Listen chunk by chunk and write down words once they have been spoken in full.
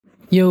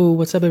Yo,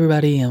 what's up,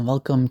 everybody, and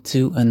welcome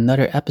to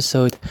another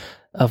episode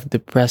of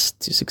Depressed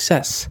to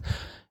Success.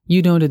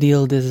 You know the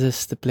deal. This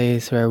is the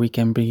place where we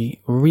can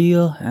be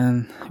real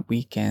and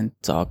we can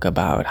talk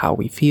about how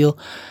we feel.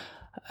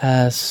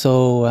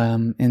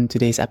 In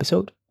today's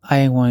episode,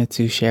 I wanted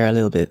to share a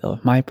little bit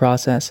of my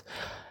process.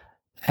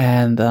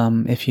 And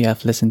if you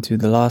have listened to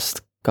the last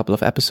couple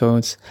of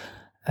episodes,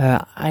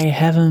 I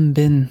haven't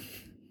been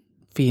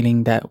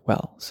feeling that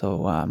well.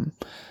 So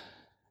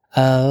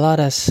a lot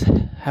has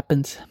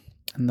happened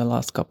in the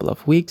last couple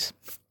of weeks.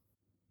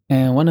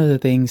 And one of the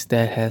things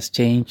that has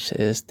changed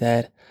is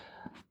that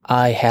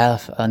I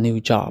have a new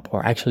job,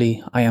 or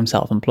actually I am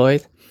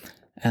self-employed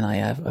and I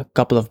have a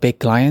couple of big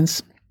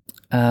clients.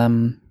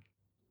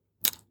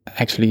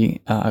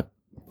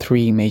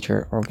 Three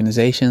major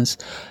organizations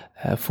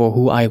for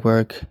who I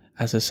work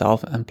as a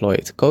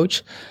self-employed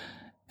coach.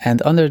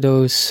 And under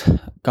those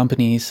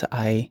companies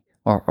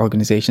or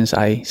organizations,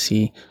 I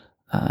see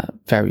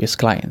various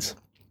clients.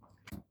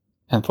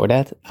 And for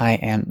that, I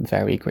am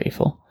very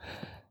grateful.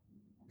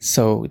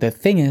 So the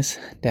thing is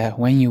that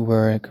when you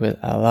work with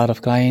a lot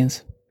of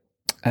clients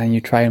and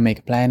you try to make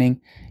a planning,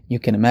 you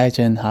can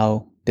imagine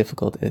how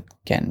difficult it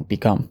can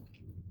become.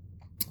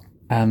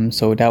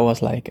 So that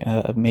was like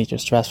a major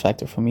stress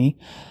factor for me.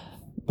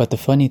 But the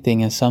funny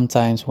thing is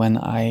sometimes when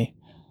I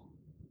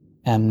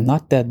am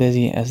not that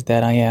busy as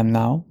that I am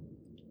now,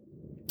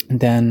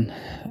 then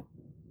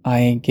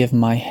I give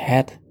my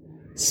head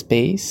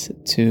space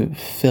to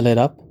fill it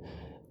up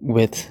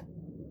with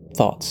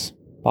thoughts,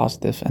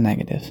 positive and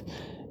negative.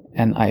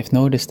 And I've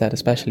noticed that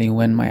especially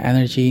when my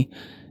energy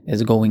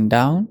is going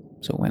down,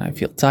 so when I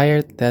feel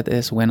tired, that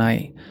is when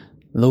I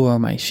lower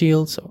my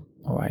shield,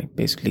 or I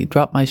basically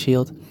drop my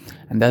shield.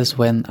 And that is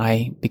when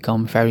I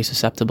become very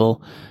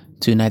susceptible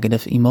to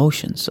negative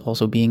emotions.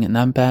 Also, being an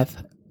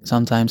empath,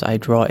 sometimes I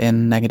draw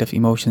in negative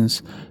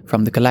emotions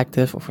from the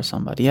collective or for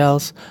somebody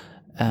else.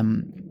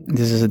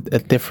 This is a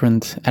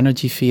different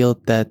energy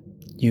field that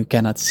you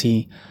cannot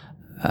see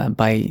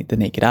by the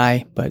naked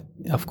eye, but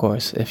of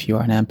course, if you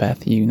are an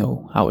empath, you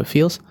know how it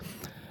feels.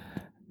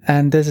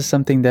 And this is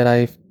something that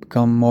I've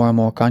become more and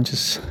more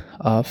conscious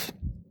of,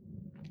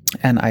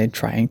 and I'm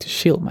trying to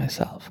shield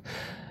myself.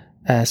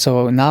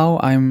 So now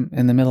I'm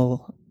in the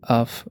middle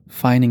of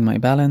finding my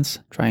balance,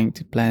 trying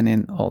to plan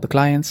in all the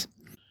clients,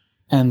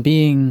 and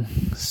being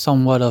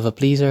somewhat of a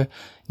pleaser,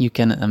 you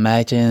can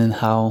imagine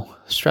how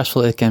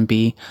stressful it can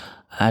be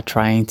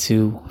trying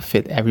to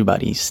fit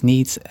everybody's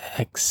needs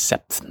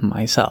except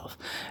myself.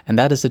 And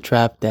that is the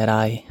trap that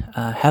I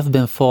have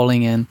been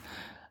falling in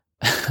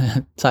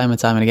time and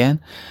time and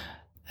again.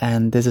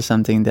 And this is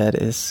something that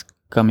is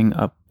coming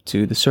up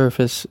to the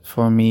surface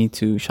for me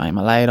to shine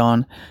my light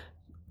on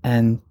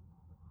and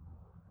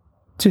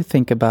to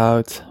think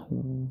about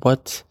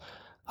what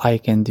I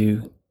can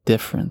do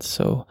different.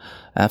 So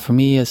for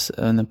me, it's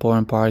an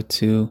important part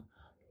to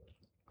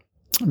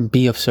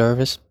be of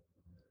service.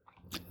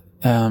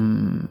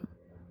 And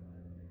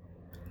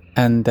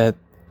that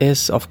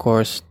is, of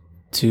course,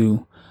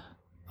 to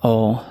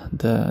all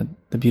the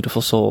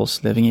beautiful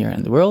souls living here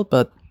in the world,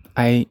 but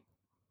I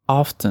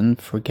often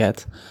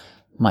forget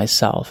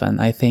myself, and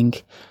I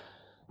think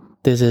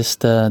this is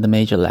the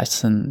major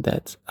lesson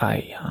that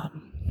I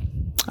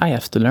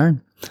have to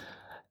learn.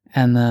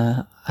 And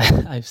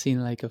I've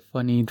seen like a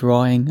funny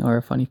drawing or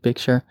a funny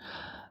picture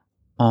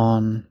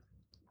on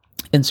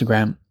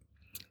Instagram,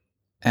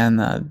 and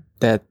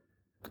that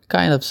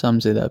kind of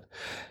sums it up.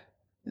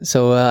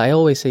 So I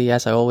always say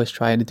yes, I always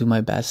try to do my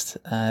best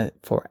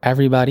for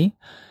everybody,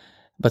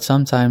 but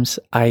sometimes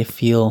I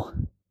feel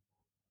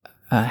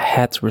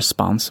head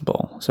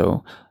responsible.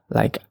 So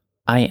like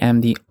I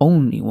am the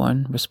only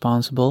one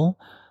responsible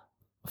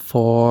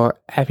for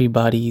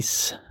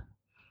everybody's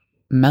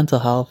mental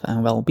health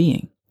and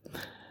well-being.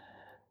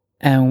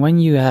 And when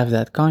you have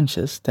that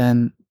conscious,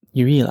 then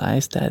you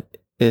realize that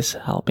is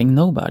helping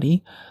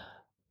nobody,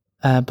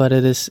 but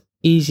it is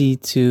easy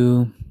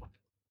to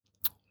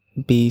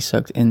be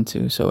sucked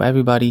into. So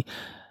everybody,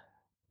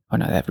 or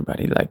not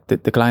everybody, like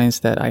the clients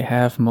that I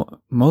have,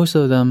 most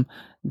of them,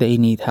 they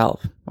need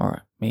help,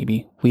 or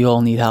maybe we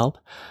all need help,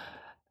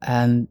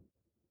 and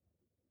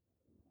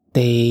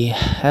they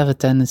have a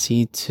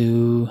tendency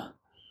to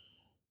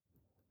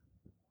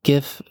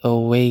give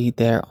away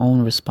their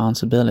own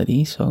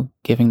responsibility. So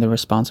giving the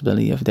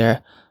responsibility of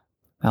their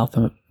health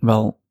and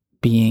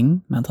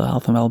well-being, mental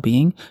health and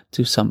well-being,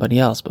 to somebody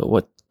else. But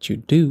what you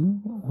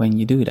do when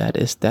you do that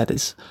is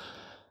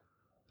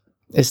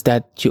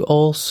that you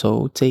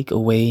also take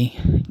away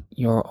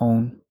your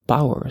own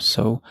power.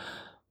 So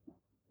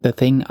the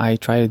thing I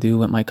try to do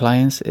with my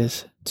clients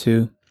is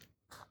to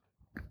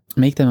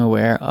make them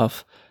aware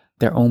of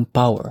their own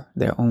power,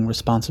 their own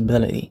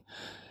responsibility.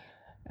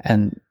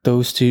 And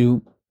those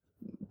two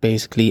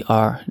basically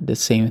are the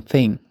same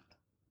thing.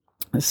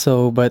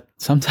 So, but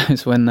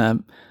sometimes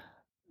when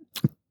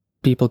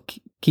people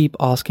keep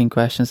asking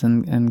questions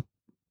and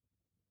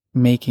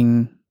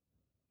making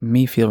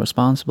me feel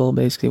responsible,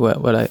 basically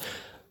what I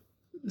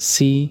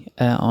see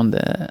on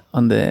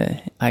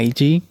the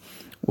IG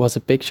was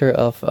a picture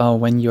of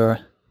when you're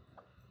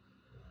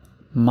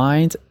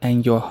mind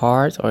and your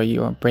heart, or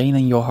your brain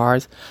and your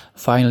heart,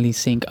 finally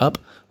sync up,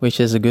 which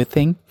is a good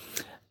thing.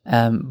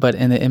 But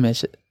in the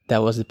image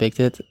that was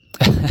depicted,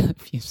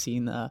 if you've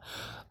seen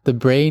the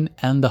brain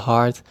and the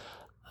heart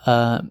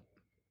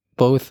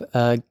both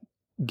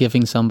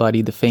giving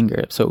somebody the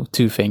finger, so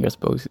two fingers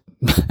both,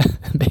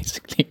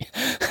 basically.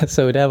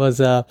 So that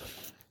was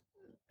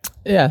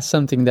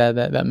something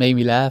that made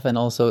me laugh, and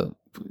also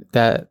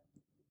that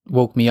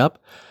woke me up,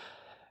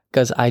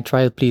 because I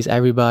try to please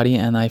everybody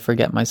and I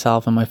forget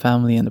myself and my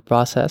family in the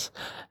process.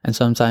 And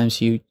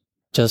sometimes you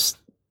just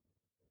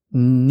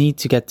need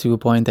to get to a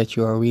point that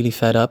you are really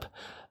fed up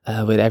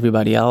with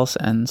everybody else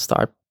and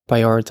start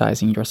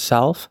prioritizing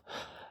yourself.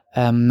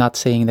 I'm not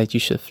saying that you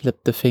should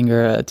flip the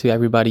finger to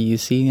everybody you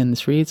see in the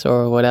streets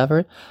or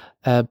whatever,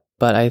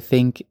 but I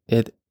think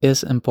it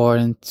is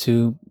important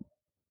to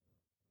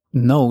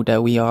know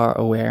that we are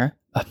aware,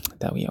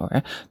 that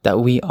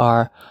we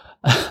are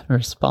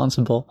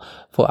responsible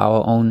for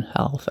our own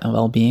health and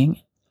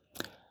well-being.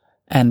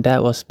 And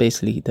that was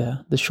basically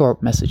the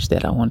short message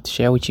that I wanted to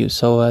share with you.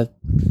 So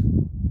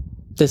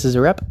this is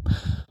a wrap.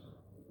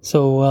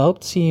 So I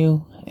hope to see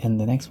you in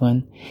the next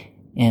one.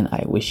 And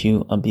I wish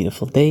you a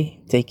beautiful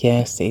day. Take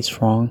care, stay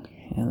strong,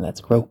 and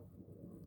let's grow.